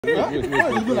Why you do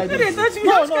like this?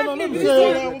 No.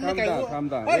 Calm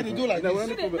down. Why you do like this?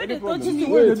 They touch me.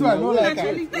 You have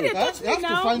to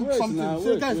find something.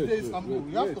 Say guys, there is Istanbul.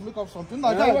 You have to make up something.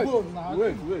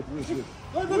 Wait.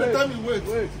 Don't tell me wait.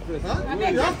 You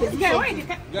have to do something.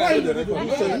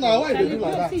 Why you do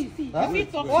like that?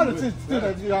 All the things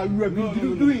that you have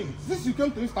been doing. Since you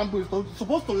came to Istanbul, you're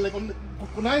supposed to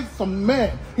recognize some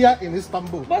men here in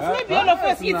Istanbul. But maybe all of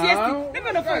us eat yesterday. Maybe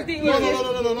all of us did. No,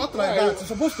 not like that. You're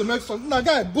supposed to make something. Now,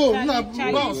 guy, boom, now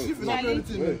bounce. If you don't do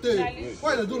anything,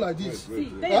 why they do like this?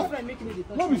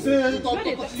 No, we say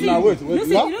now wait. You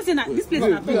don't say that this place is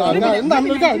not.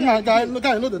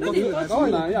 Guy, know the talking.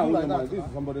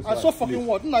 I saw fucking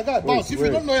what? Nah, guy, bounce. If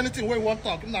you don't know anything, where you want to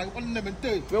talk, nah, what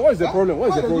is the problem? What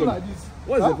is the problem?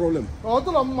 What is the problem?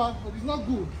 It's not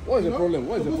good. What is the problem?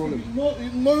 What is the problem?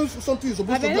 Know something you're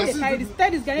supposed to do. This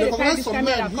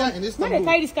camera.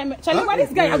 Charlie, what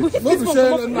this guy? I go hit this When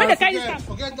the carry this camera.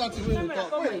 Forget that.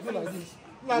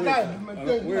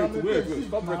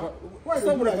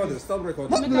 Stop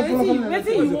recording. What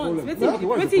do you want?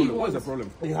 What is the problem?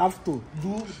 You have to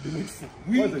do the needful.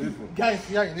 We guys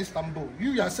here in Istanbul,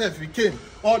 you yourself, you came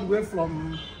all the way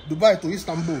from Dubai to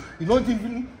Istanbul. You don't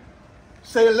even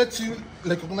say let you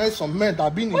recognize some men that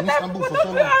have been in Istanbul for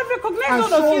so long.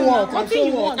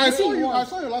 I saw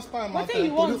you last time at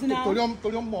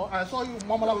Torium Mall. I saw you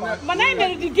Mama. But I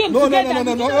made the game. No.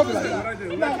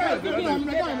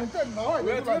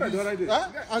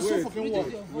 I saw fucking what?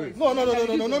 No,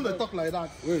 they talk like that.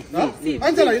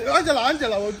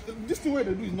 Angela, this thing way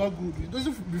they do is not good. It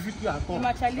doesn't befit you at all.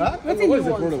 What do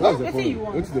you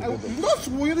want?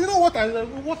 You know what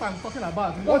I'm talking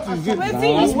about. What is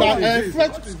it?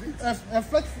 A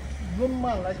flex grown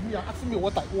man like me are asking me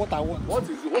what I want. What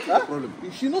is the problem?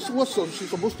 She knows what she's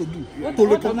supposed to do to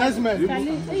recognize men.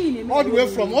 All the way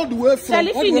from. This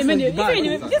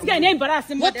guy ain't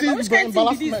embarrassing. What is the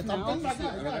embarrassment?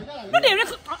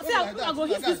 I go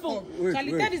hit this phone.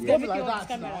 Charlie, tell this guy make you off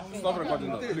camera. Stop recording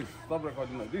now, please. Stop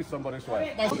recording now. This is somebody's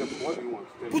wife. What do you want?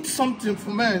 Put something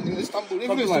for men in Istanbul.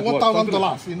 Even if it's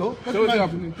 $1,000, you know. I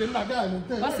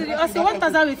say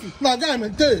 1,000.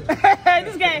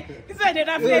 This guy did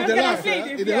not play.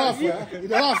 They laugh,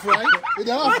 right?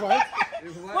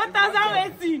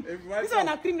 1,018. This one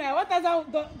a criminal.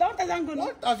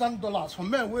 $1,000 for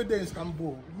men where they in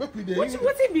Istanbul. What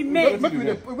it be made? Maybe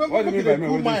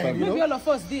all of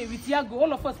us there with Yago.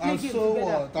 All of us play games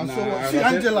together. See,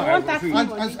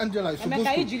 Angela is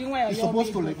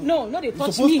supposed to No, they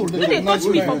touch me. No, they touch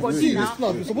me for body now.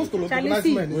 You're supposed to recognize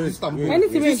men in Istanbul.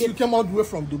 Since you came all the way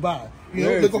from Dubai. You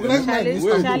know, recognize men in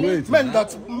Istanbul.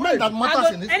 Men that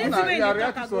matters in Istanbul. You are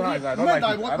reacting so hard. I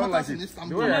don't like it. In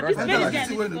Istanbul. I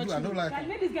don't like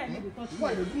it. This guy need to touch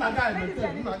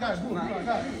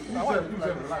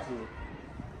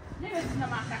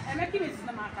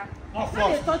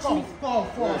me.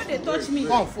 They touch me.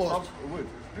 Come forth. Wait,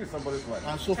 this is somebody's wife.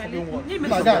 I'm so fucking what?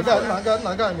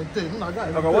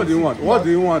 What do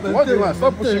you want?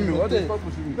 Stop pushing me. Stop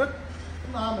pushing me.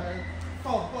 Nah, man.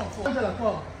 Come. Angela,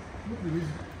 come. Look at this.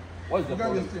 What's the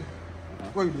problem?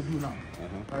 What you do now?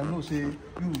 I know, say, you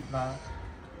now.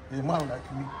 A man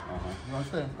like me, you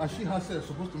understand? And she herself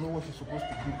supposed to know what she's supposed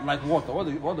to do. Like what? What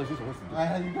does she supposed to do? I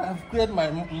have cleared my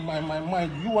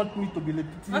mind. You want me to be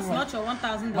legitimate? That's not your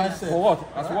 $1,000. For what?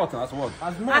 As what?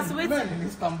 As men in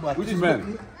Istanbul. Which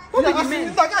men? Who be the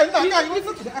men? That guy, you need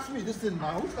to ask me this thing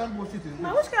now. Which kind of bullshit is this?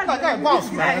 Which kind of guy? Bounce,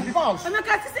 man. Bounce. I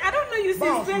don't know you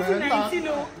since 2019.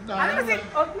 I don't say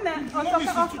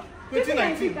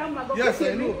 2019. Yes, I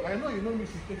know you know me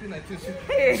since 2019.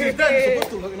 Since then, you're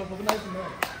supposed to recognize me.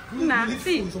 Nah,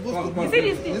 see, you see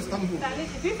this thing? Istanbul.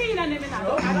 Do you think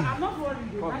I'm not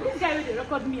worried. And this guy will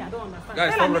record me, I don't understand.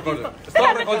 Guys, stop recording.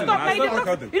 Stop recording.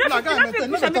 You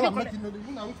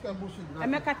know,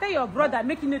 tell your brother,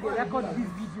 make you know they record this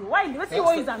video. Why? Let's see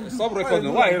what he's doing. Stop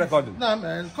recording. Why are you recording? Nah,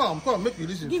 man, come, make me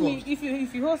listen. Give me, if you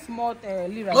hold small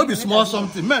lyrics. Don't be small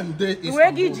something. Man, they is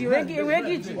Where did you? Why am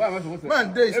I supposed to?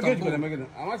 Man, they is Am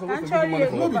I supposed to give money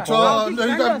for no, what? you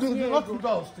got to do not with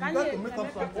us. You got to make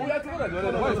up something. We are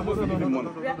together. Why are you supposed to give me money?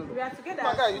 We are together.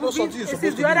 My guy, you know something you're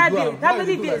supposed to do. The other day, how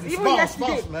many days? Even Bounce,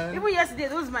 yesterday,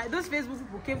 those Facebook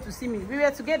people came to see me. We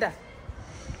were together.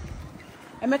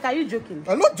 Emeka, are you joking?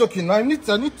 I'm not joking. I need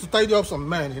to tidy up some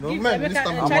men, you know. Men in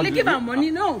Istanbul. Charlie, give him money.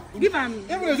 No, give him.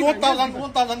 Even if it's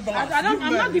 $1,000.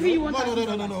 I'm not giving you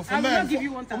 $1,000. No. I will not give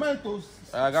you $1,000. For men to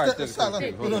guys,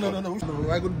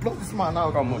 no. I could block this man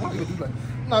out. Come on.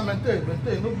 Nah, maintain.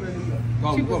 No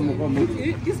Come.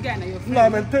 This guy na your friend. Nah,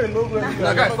 maintain. No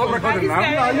guys, stop recording now.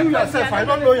 Nah, you yourself. I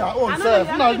don't know your own self.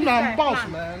 Nah, I'm boss,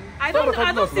 man. I don't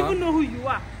even know who you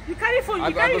are. You carry phone.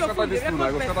 You carry your phone.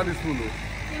 I go scatter this phone.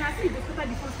 and I see you go scatter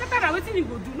the phone. Scatter na wetin you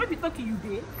go do. No be talking you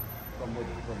dey. Somebody.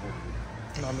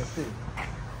 Now maintain.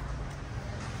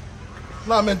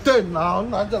 Now maintain.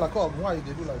 Now Angela come. Why you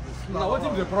dey do like this? Now what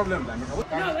is the problem then? No,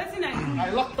 wetin I do. I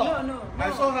locked up. No.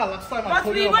 I saw her last time. But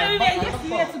we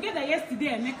were together yesterday,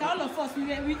 Emeka. All of us,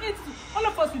 we ate. All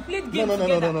of us, we played games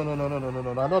together. No.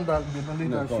 I don't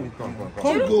need that shit. Come.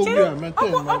 Come go here,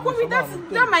 maintain. Uncle,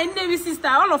 that's my neighbor sister.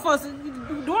 All of us,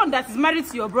 the one that is married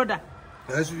to your brother.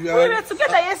 Yes, we were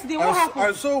together yesterday. What happened?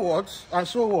 I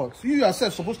saw what? You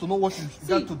yourself supposed to know what you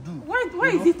got to do. Why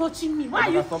is he touching me? Why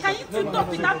are you? Can you take up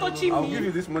without touching me? I'll give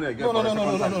you this money again. No.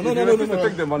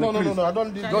 Take the money, please. I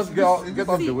don't need. Just get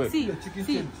off the way. See.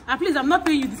 And please, I'm not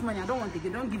paying you this money. I don't want to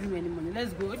get. Don't give me any money.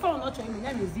 Let's go. If I will not show you,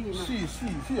 let me see you.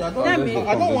 See. I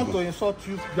don't want to insult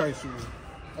you guys.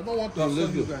 I don't want to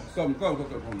insult you guys. Come.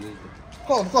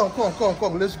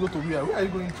 Come. Let's go to where? Where are you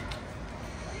going to?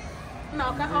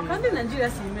 No, can the Nigeria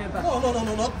see me back? No,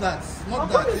 not that.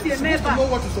 Not that. You're supposed to know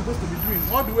what you're supposed to be doing.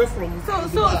 All the way from. So,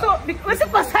 what's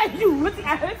it beside you?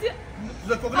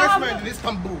 Recognize me in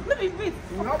Istanbul. Let me wait.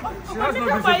 She has no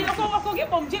visa.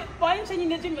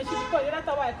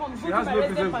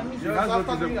 She has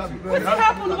what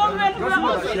happened?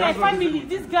 We're like family.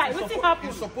 This guy, what's happened?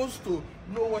 You're supposed to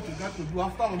know what you got to do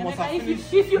after almost a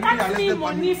finish. If you ask me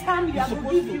money, family, I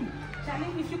will give you.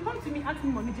 If you come to me, ask me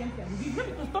money, gently, you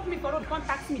need to stop me for road,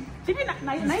 contact me. You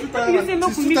say no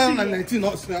to meet me.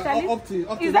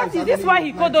 Is this why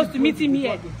he called us to meet him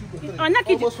here?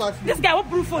 This guy will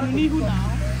prove for me who now.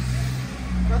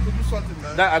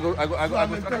 I go. Come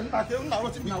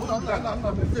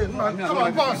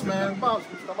on, bounce, man. Bounce,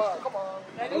 Mr. Man. Come on.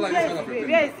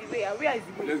 Where is the way?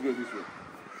 Let's go this way.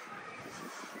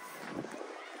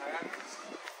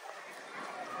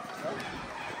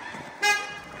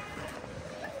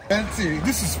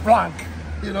 This is plank,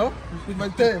 you know.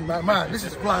 My man, this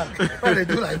is plank. Why they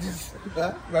do like this?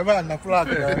 My man, the plank.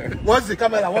 What's the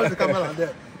camera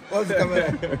there?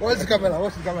 What's the camera?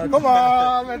 Come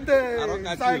on, maintain.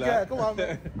 Come on,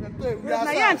 maintain. We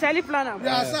are Charlie Planner. We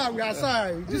are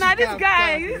sorry. Now this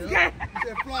guy. It's a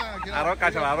plank. I don't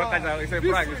catch him. It's a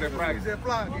prank. It's a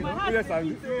plank. You know. Yes, I'm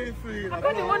I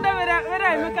don't wonder whether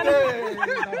I'm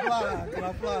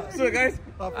plank. So guys,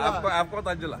 I've got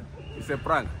Angela. It's a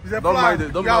prank. Don't mind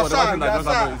it. Don't mind what that just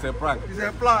happened. It's a prank. It's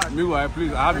a prank. Meanwhile,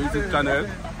 please, I have a YouTube channel,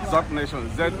 Zok Nation,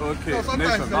 ZOK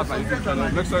Nation. That's my YouTube channel.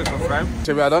 Make sure you subscribe.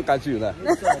 Chebi, I don't catch you now.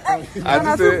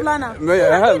 I just planner.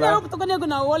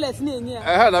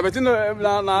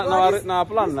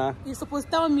 You're supposed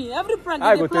to tell me every prank.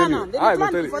 I go tell you.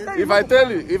 If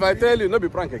I tell you, no be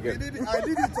prank again. I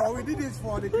did it. So we did it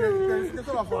for the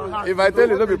clarification of our heart. If I tell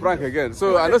you, no be prank again.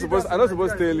 So I'm not supposed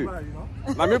to tell you.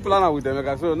 I'm me planner with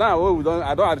them. So now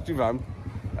I don't achieve them.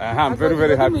 I'm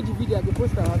very happy. No,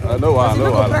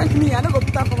 prank me. I don't go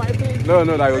put up for my page. No,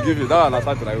 I will give you that one.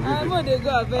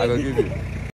 I will give you.